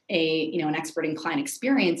an expert in client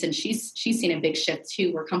experience, and she's seen a big shift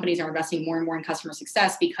too, where companies are investing more and more in customer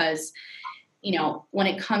success, because when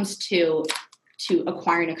it comes to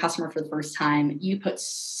acquiring a customer for the first time, you put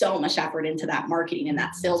so much effort into that marketing and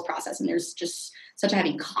that sales process, and there's just such a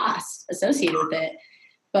heavy cost associated with it.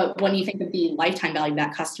 But when you think of the lifetime value of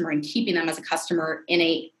that customer and keeping them as a customer in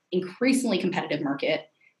a increasingly competitive market,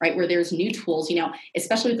 right, where there's new tools,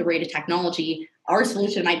 especially with the rate of technology, our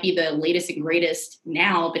solution might be the latest and greatest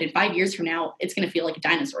now, but in 5 years from now, it's going to feel like a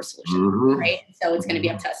dinosaur solution, right? So it's going to be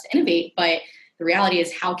up to us to innovate, but the reality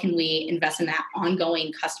is, how can we invest in that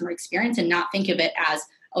ongoing customer experience and not think of it as,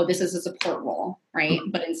 oh, this is a support role, right?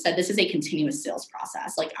 But instead, this is a continuous sales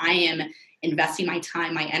process. Like, I am investing my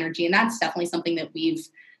time, my energy, and that's definitely something that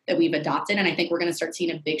we've adopted. And I think we're going to start seeing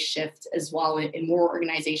a big shift as well in more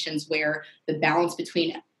organizations, where the balance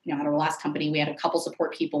between, at our last company, we had a couple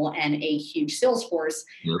support people and a huge sales force.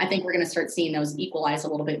 Yep. I think we're going to start seeing those equalize a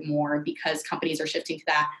little bit more, because companies are shifting to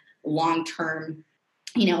that long-term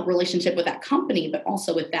relationship with that company, but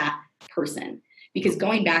also with that person. Because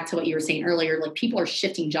going back to what you were saying earlier, like, people are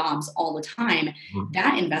shifting jobs all the time.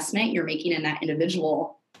 That investment you're making in that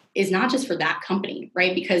individual is not just for that company,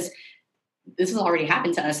 right? Because this has already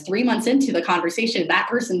happened to us. 3 months into the conversation, that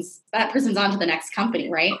person's on to the next company,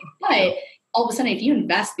 right? But all of a sudden, if you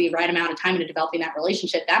invest the right amount of time into developing that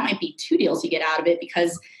relationship, that might be 2 deals you get out of it,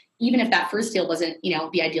 because even if that first deal wasn't,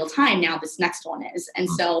 the ideal time, now this next one is. And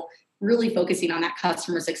so really focusing on that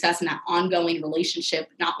customer success and that ongoing relationship,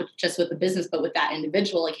 not just with the business, but with that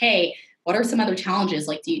individual. Like, hey, what are some other challenges?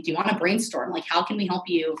 Like, do you want to brainstorm? Like, how can we help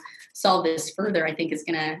you solve this further? I think is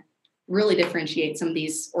going to really differentiate some of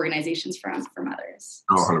these organizations from others.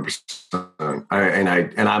 Oh, 100%.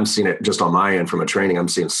 And I'm seeing it just on my end from a training. I'm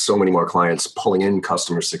seeing so many more clients pulling in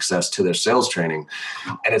customer success to their sales training.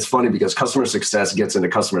 And it's funny, because customer success gets into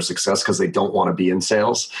customer success because they don't want to be in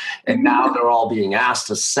sales. And now they're all being asked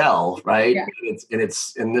to sell, right? Yeah.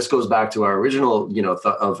 And this goes back to our original,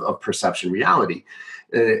 of perception reality,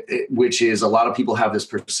 which is, a lot of people have this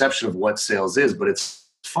perception of what sales is, but it's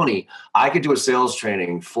funny. I could do a sales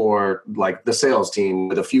training for, like, the sales team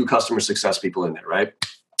with a few customer success people in there, right?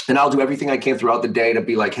 And I'll do everything I can throughout the day to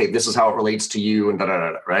be like, hey, this is how it relates to you, and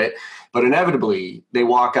right? But inevitably, they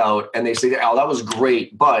walk out and they say, oh, that was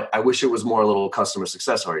great, but I wish it was more a little customer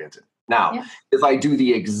success oriented. Now, if I do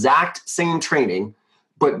the exact same training,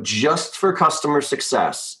 but just for customer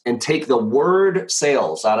success, and take the word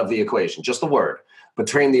sales out of the equation, just the word, but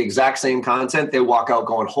train the exact same content, they walk out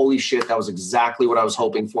going, holy shit, that was exactly what I was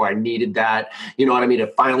hoping for. I needed that. You know what I mean?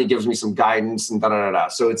 It finally gives me some guidance and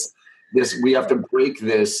So it's this, we have to break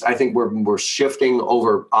this. I think we're shifting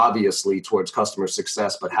over, obviously, towards customer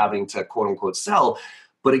success, but having to quote unquote sell.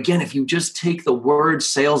 But again, if you just take the word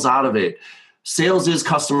sales out of it, sales is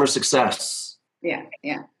customer success. Yeah.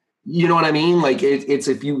 Yeah. You know what I mean? Like, it's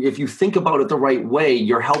if you think about it the right way,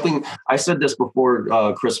 you're helping. I said this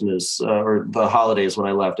before Christmas or the holidays when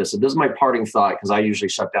I left. I said, this is my parting thought, because I usually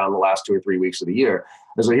shut down the last 2 or 3 weeks of the year.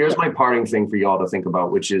 And so here's my parting thing for y'all to think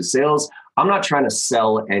about, which is sales. I'm not trying to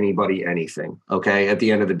sell anybody anything, okay? At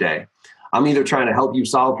the end of the day, I'm either trying to help you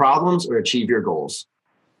solve problems or achieve your goals.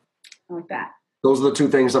 I like that. Those are the two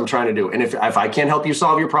things I'm trying to do. And if I can't help you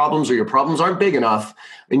solve your problems or your problems aren't big enough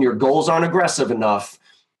and your goals aren't aggressive enough,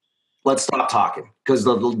 let's stop talking, because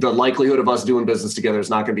the likelihood of us doing business together is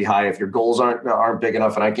not going to be high if your goals aren't big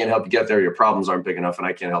enough and I can't help you get there, your problems aren't big enough and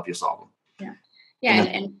I can't help you solve them. Yeah.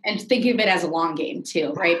 And think of it as a long game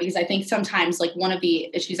too, right? Because I think sometimes like one of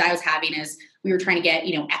the issues I was having is we were trying to get,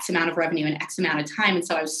 X amount of revenue in X amount of time. And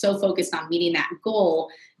so I was so focused on meeting that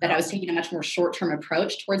goal that I was taking a much more short-term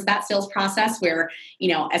approach towards that sales process where,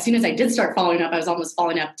 as soon as I did start following up, I was almost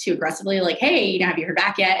following up too aggressively, like, hey, have you heard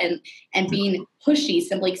back yet? And being pushy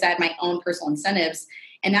simply because I had my own personal incentives.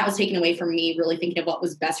 And that was taken away from me really thinking of what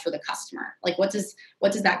was best for the customer. Like, what does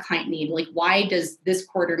that client need? Like, why does this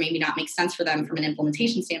quarter maybe not make sense for them from an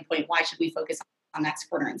implementation standpoint? Why should we focus on next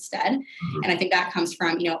quarter instead? Mm-hmm. And I think that comes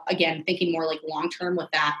from, again, thinking more like long-term with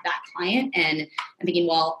that client and thinking,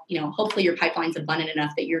 well, hopefully your pipeline's abundant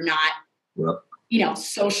enough that you're not,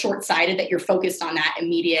 so short-sighted that you're focused on that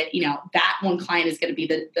immediate, that one client is going to be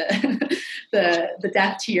the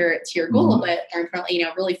death to your goal. Mm-hmm.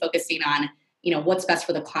 But really focusing on, what's best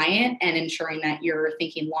for the client and ensuring that you're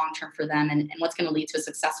thinking long-term for them and what's going to lead to a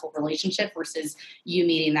successful relationship versus you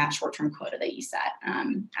meeting that short-term quota that you set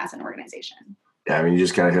as an organization. Yeah, I mean, you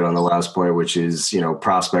just kind of hit on the last point, which is,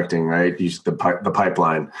 prospecting, right? The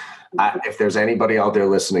pipeline. If there's anybody out there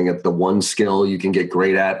listening, at the one skill you can get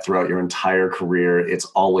great at throughout your entire career, it's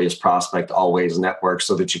always prospect, always network,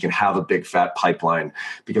 so that you can have a big fat pipeline,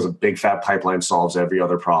 because a big fat pipeline solves every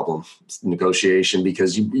other problem. It's negotiation,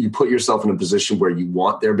 because you put yourself in a position where you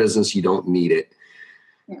want their business, you don't need it.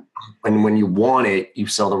 Yeah. And when you want it, you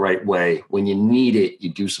sell the right way. When you need it, you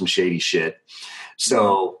do some shady shit.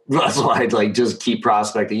 So that's why I'd just keep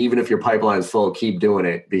prospecting. Even if your pipeline is full, keep doing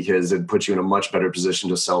it, because it puts you in a much better position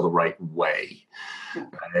to sell the right way. Yeah.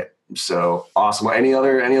 Right? So awesome. Any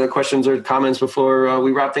other questions or comments before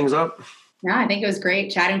we wrap things up? No, I think it was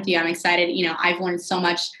great chatting with you. I'm excited. I've learned so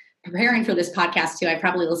much preparing for this podcast too. I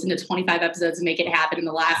probably listened to 25 episodes to make it happen in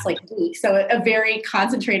the last week. So a very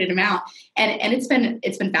concentrated amount. And it's been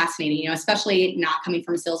fascinating, especially not coming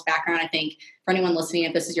from a sales background. I think for anyone listening,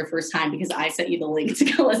 if this is your first time, because I sent you the link to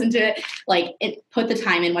go listen to it, put the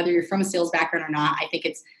time in, whether you're from a sales background or not. I think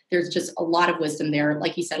there's just a lot of wisdom there.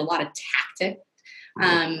 Like you said, a lot of tactic,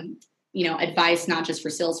 advice, not just for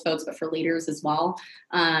sales folks, but for leaders as well.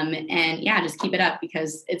 Just keep it up,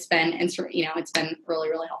 because it's been really,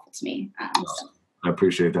 really helpful to me. I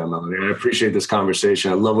appreciate that, Melanie. I appreciate this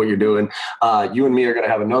conversation. I love what you're doing. You and me are going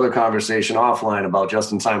to have another conversation offline about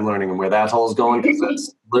just-in-time learning and where that hole is going, because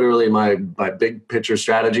that's literally my big picture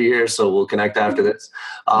strategy here. So we'll connect after this.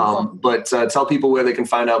 But tell people where they can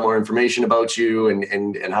find out more information about you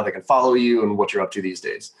and how they can follow you and what you're up to these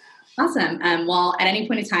days. Awesome. Well, at any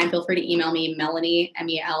point in time, feel free to email me, Melanie,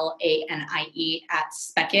 MELANIE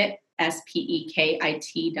 @Spekit,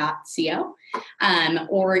 SPEKIT.co.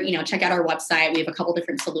 Or, check out our website. We have a couple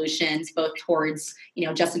different solutions, both towards,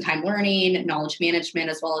 just-in-time learning, knowledge management,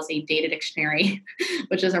 as well as a data dictionary,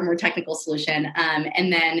 which is our more technical solution.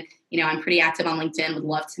 And then, I'm pretty active on LinkedIn, would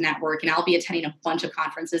love to network, and I'll be attending a bunch of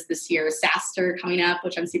conferences this year. SaaStr coming up,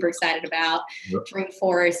 which I'm super excited about, yep.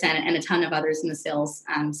 Dreamforce, and a ton of others in the sales.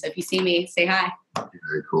 So if you see me, say hi.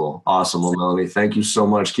 Very cool. Awesome. Well, Melanie, thank you so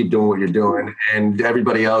much. Keep doing what you're doing. And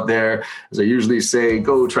everybody out there, as I usually say,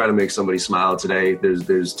 go try to make somebody smile today.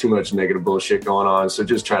 There's too much negative bullshit going on. So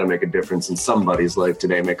just try to make a difference in somebody's life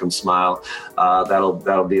today. Make them smile.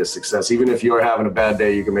 That'll be a success. Even if you're having a bad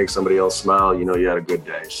day, you can make somebody else smile. You had a good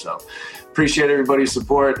day. So appreciate everybody's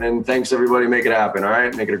support, and thanks everybody. Make it happen. All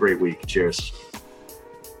right. Make it a great week. Cheers.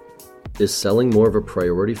 Is selling more of a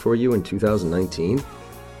priority for you in 2019?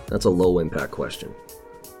 That's a low impact question.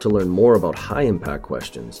 To learn more about high impact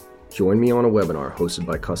questions, join me on a webinar hosted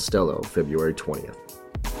by Costello February 20th.